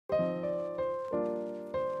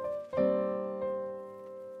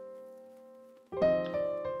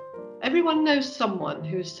Everyone knows someone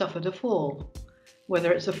who has suffered a fall,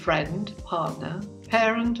 whether it's a friend, partner,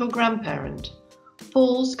 parent or grandparent.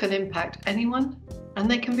 Falls can impact anyone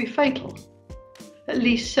and they can be fatal. At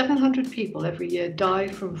least 700 people every year die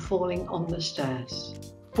from falling on the stairs.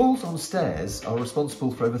 Falls on stairs are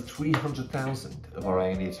responsible for over 300,000 of our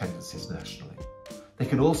A&E attendances nationally. They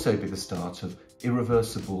can also be the start of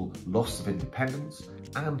irreversible loss of independence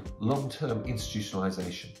and long-term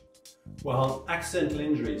institutionalisation. While accidental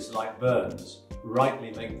injuries like burns rightly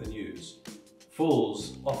make the news,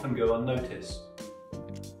 falls often go unnoticed.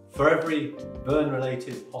 For every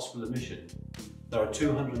burn-related hospital admission, there are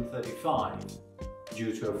 235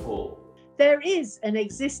 due to a fall. There is an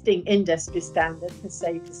existing industry standard for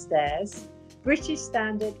safer stairs, British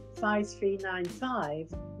Standard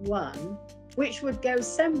 53951, which would go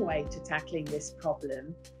some way to tackling this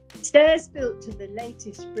problem. Stairs built to the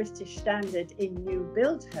latest British standard in new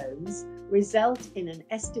build homes result in an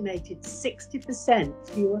estimated 60%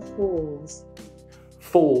 fewer falls.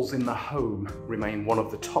 Falls in the home remain one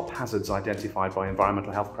of the top hazards identified by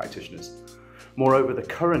environmental health practitioners. Moreover, the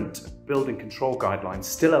current building control guidelines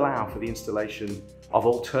still allow for the installation of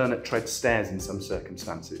alternate tread stairs in some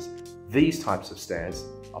circumstances. These types of stairs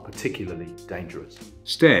are particularly dangerous.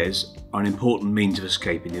 Stairs are an important means of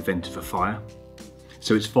escape in the event of a fire,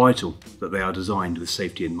 so it's vital that they are designed with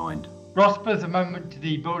safety in mind. Rossborough's amendment to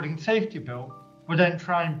the Building Safety Bill would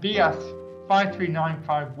enshrine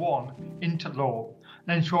BS5395-1 into law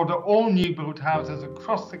and ensure that all new build houses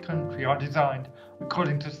across the country are designed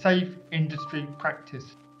according to safe industry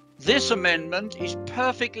practice. This amendment is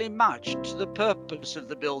perfectly matched to the purpose of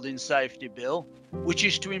the Building Safety Bill, which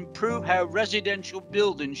is to improve how residential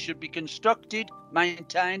buildings should be constructed,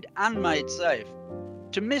 maintained and made safe.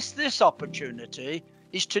 To miss this opportunity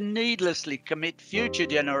is to needlessly commit future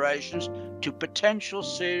generations to potential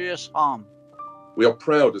serious harm. We are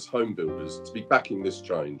proud as home builders to be backing this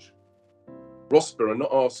change. Rossborough are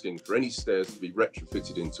not asking for any stairs to be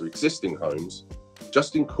retrofitted into existing homes,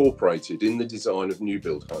 just incorporated in the design of new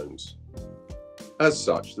build homes. As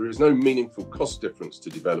such, there is no meaningful cost difference to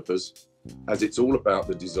developers, as it's all about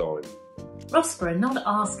the design. Rossborough are not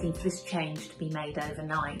asking for this change to be made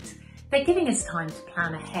overnight. They're giving us time to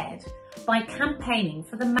plan ahead by campaigning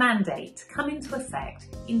for the mandate to come into effect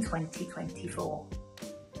in 2024.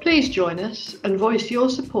 Please join us and voice your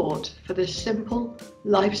support for this simple,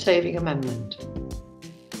 life-saving amendment.